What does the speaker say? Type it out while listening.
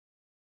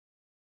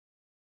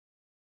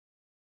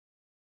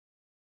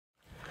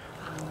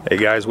Hey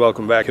guys,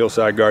 welcome back.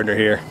 Hillside Gardener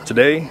here.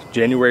 Today,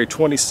 January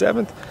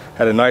 27th,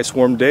 had a nice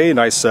warm day,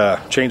 nice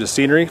change of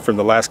scenery from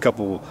the last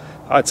couple,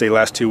 I'd say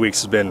last 2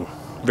 weeks has been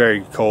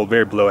very cold,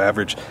 very below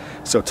average.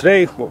 So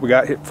today, what we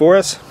got hit for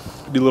us,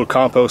 do a little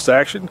compost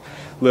action,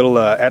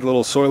 add a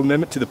little soil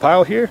amendment to the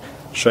pile here,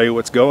 show you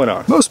what's going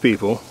on. Most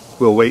people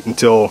will wait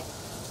until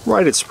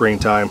right at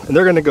springtime, and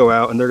they're gonna go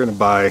out and they're gonna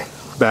buy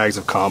bags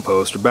of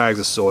compost or bags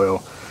of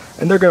soil,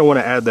 and they're gonna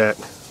wanna add that,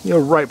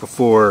 right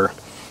before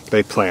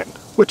they plant,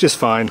 which is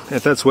fine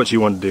if that's what you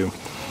want to do.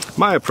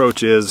 My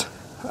approach is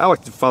I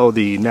like to follow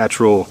the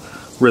natural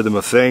rhythm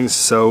of things.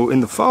 So in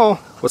the fall,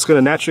 what's going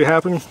to naturally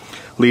happen?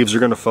 Leaves are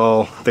going to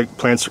fall, the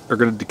plants are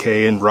going to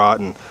decay and rot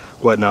and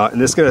whatnot,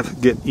 and it's going to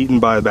get eaten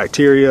by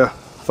bacteria,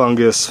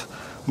 fungus,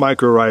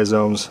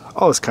 microrhizomes,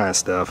 all this kind of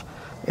stuff.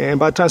 And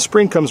by the time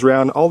spring comes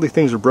around, all these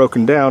things are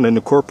broken down and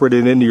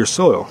incorporated into your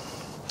soil,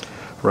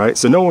 right?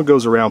 So no one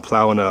goes around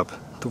plowing up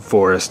the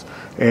forest,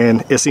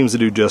 and it seems to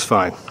do just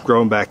fine,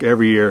 growing back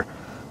every year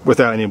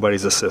without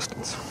anybody's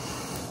assistance.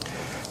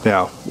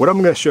 Now, what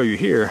I'm going to show you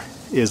here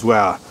is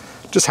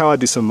just how I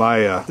do some of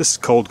my, this is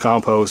cold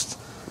compost.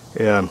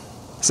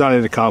 It's not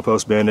in a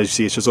compost bin, as you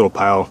see, it's just a little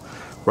pile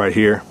right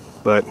here.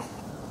 But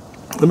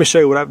let me show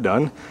you what I've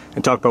done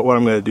and talk about what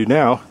I'm going to do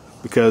now,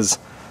 because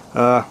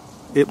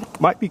it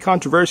might be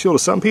controversial to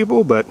some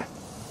people, but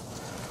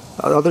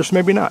others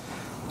maybe not.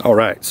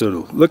 Alright,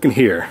 so looking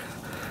here,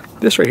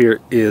 this right here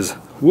is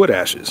wood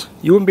ashes.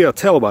 You wouldn't be able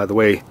to tell by the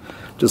way,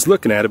 just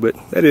looking at it, but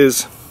that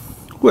is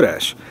wood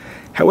ash.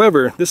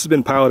 However, this has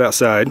been piled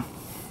outside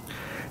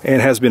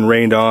and has been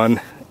rained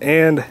on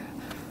and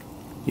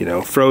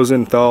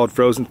frozen,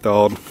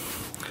 thawed,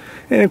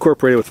 and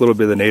incorporated with a little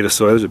bit of the native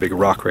soil. There's a big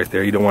rock right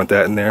there, you don't want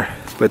that in there,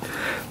 but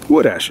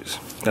wood ashes,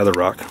 another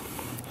rock.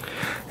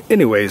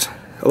 Anyways,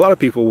 a lot of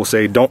people will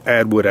say don't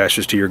add wood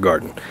ashes to your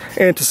garden,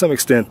 and to some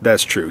extent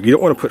that's true. You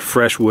don't want to put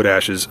fresh wood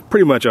ashes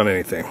pretty much on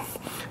anything.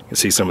 You can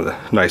see some of the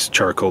nice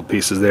charcoal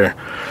pieces there,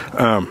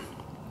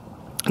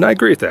 and I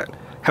agree with that.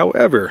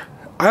 However,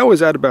 I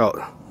always add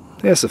about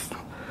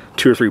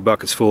 2 or 3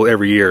 buckets full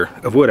every year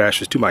of wood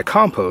ashes to my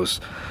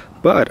compost,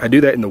 but I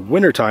do that in the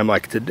winter time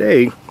like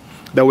today.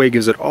 That way it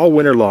gives it all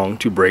winter long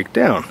to break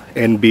down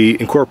and be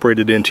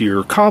incorporated into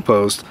your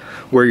compost,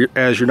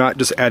 whereas you're not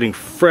just adding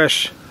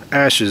fresh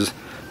ashes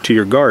to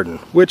your garden,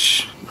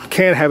 which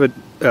can have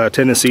a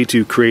tendency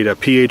to create a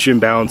pH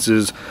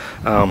imbalances,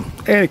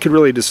 and it could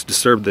really just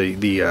disturb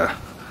the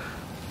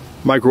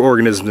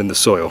microorganisms in the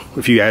soil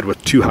if you add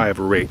with too high of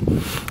a rate.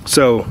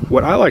 So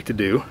what I like to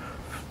do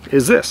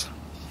is this.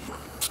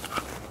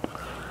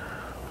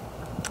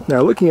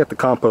 Now, looking at the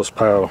compost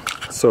pile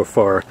so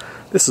far,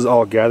 this is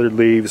all gathered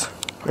leaves,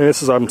 and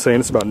this is, I'm saying,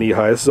 it's about knee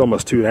high. This is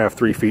almost 2.5,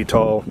 3 feet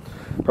tall,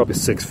 probably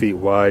 6 feet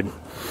wide,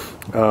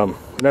 and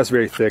that's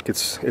very thick.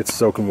 It's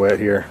soaking wet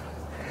here.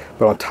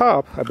 But on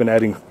top, I've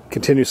been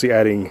continuously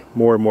adding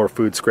more and more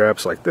food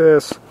scraps like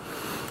this.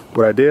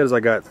 What I did is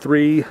I got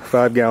 3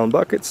 5-gallon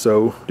buckets,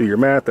 so do your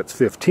math, that's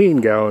 15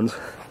 gallons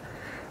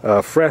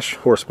fresh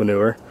horse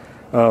manure.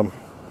 And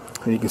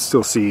you can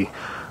still see,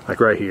 like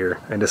right here,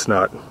 and it's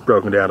not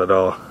broken down at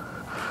all.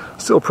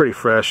 Still pretty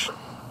fresh.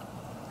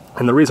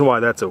 And the reason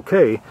why that's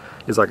okay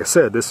is, like I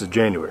said, this is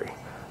January.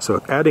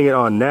 So adding it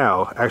on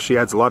now actually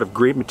adds a lot of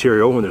green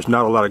material when there's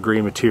not a lot of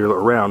green material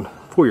around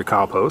for your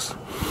compost.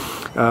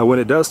 When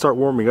it does start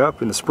warming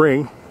up in the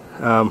spring,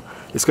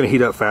 it's going to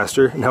heat up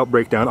faster and help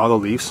break down all the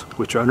leaves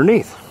which are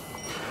underneath.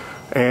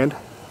 And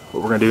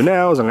what we're going to do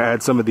now is I'm going to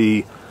add some of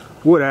the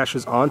wood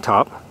ashes on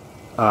top,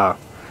 and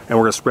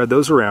we're going to spread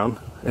those around,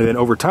 and then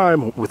over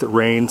time, with the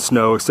rain,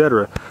 snow,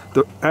 etc.,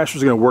 the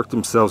ashes are going to work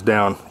themselves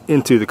down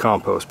into the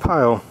compost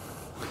pile,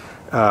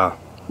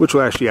 which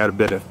will actually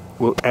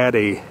add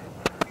a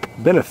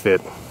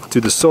benefit to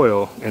the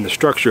soil and the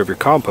structure of your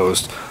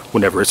compost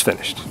whenever it's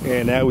finished.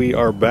 And now we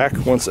are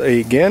back once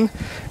again,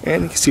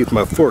 and you can see with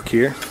my fork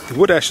here, the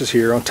wood ashes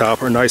here on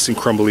top are nice and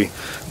crumbly,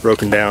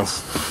 broken down.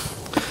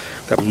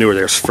 That manure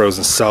there is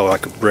frozen solid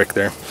like a brick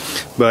there.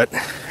 But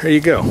there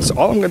you go. So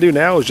all I'm going to do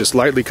now is just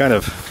lightly kind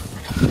of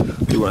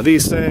do one of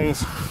these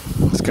things,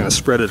 just kind of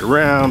spread it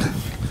around,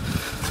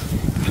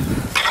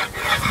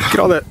 get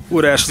all that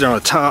wood ashes there on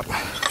the top.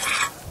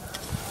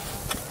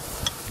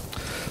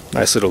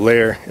 Nice little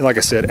layer, and like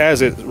I said,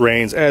 as it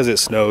rains, as it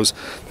snows,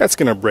 that's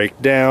going to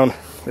break down,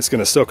 it's going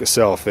to soak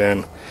itself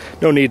in.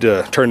 No need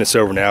to turn this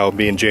over now,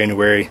 being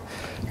January.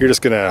 You're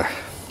just going to,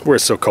 where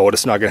it's so cold,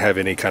 it's not going to have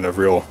any kind of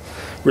real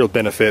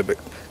benefit, but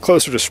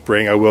closer to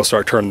spring I will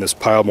start turning this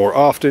pile more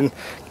often,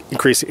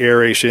 increase the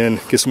aeration,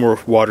 get some more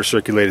water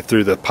circulated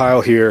through the pile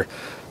here,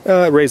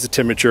 raise the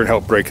temperature and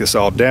help break this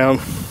all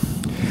down.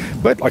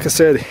 But like I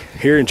said,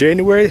 here in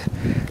January,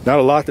 not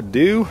a lot to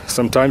do.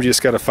 Sometimes you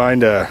just got to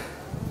find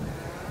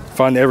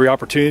every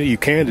opportunity you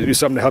can to do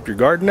something to help your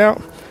garden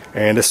out,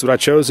 and this is what I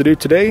chose to do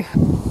today.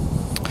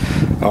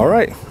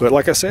 Alright, but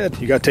like I said,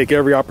 you got to take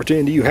every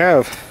opportunity you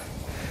have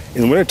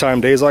in the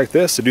wintertime, days like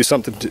this, to do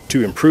something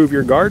to improve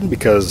your garden,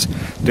 because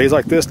days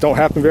like this don't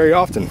happen very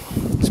often.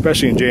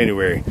 especially in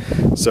January.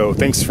 So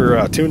thanks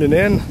for tuning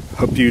in.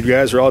 Hope you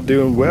guys are all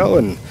doing well,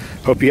 and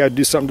hope you had to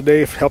do something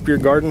today to help your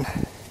garden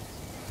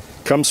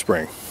come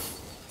spring.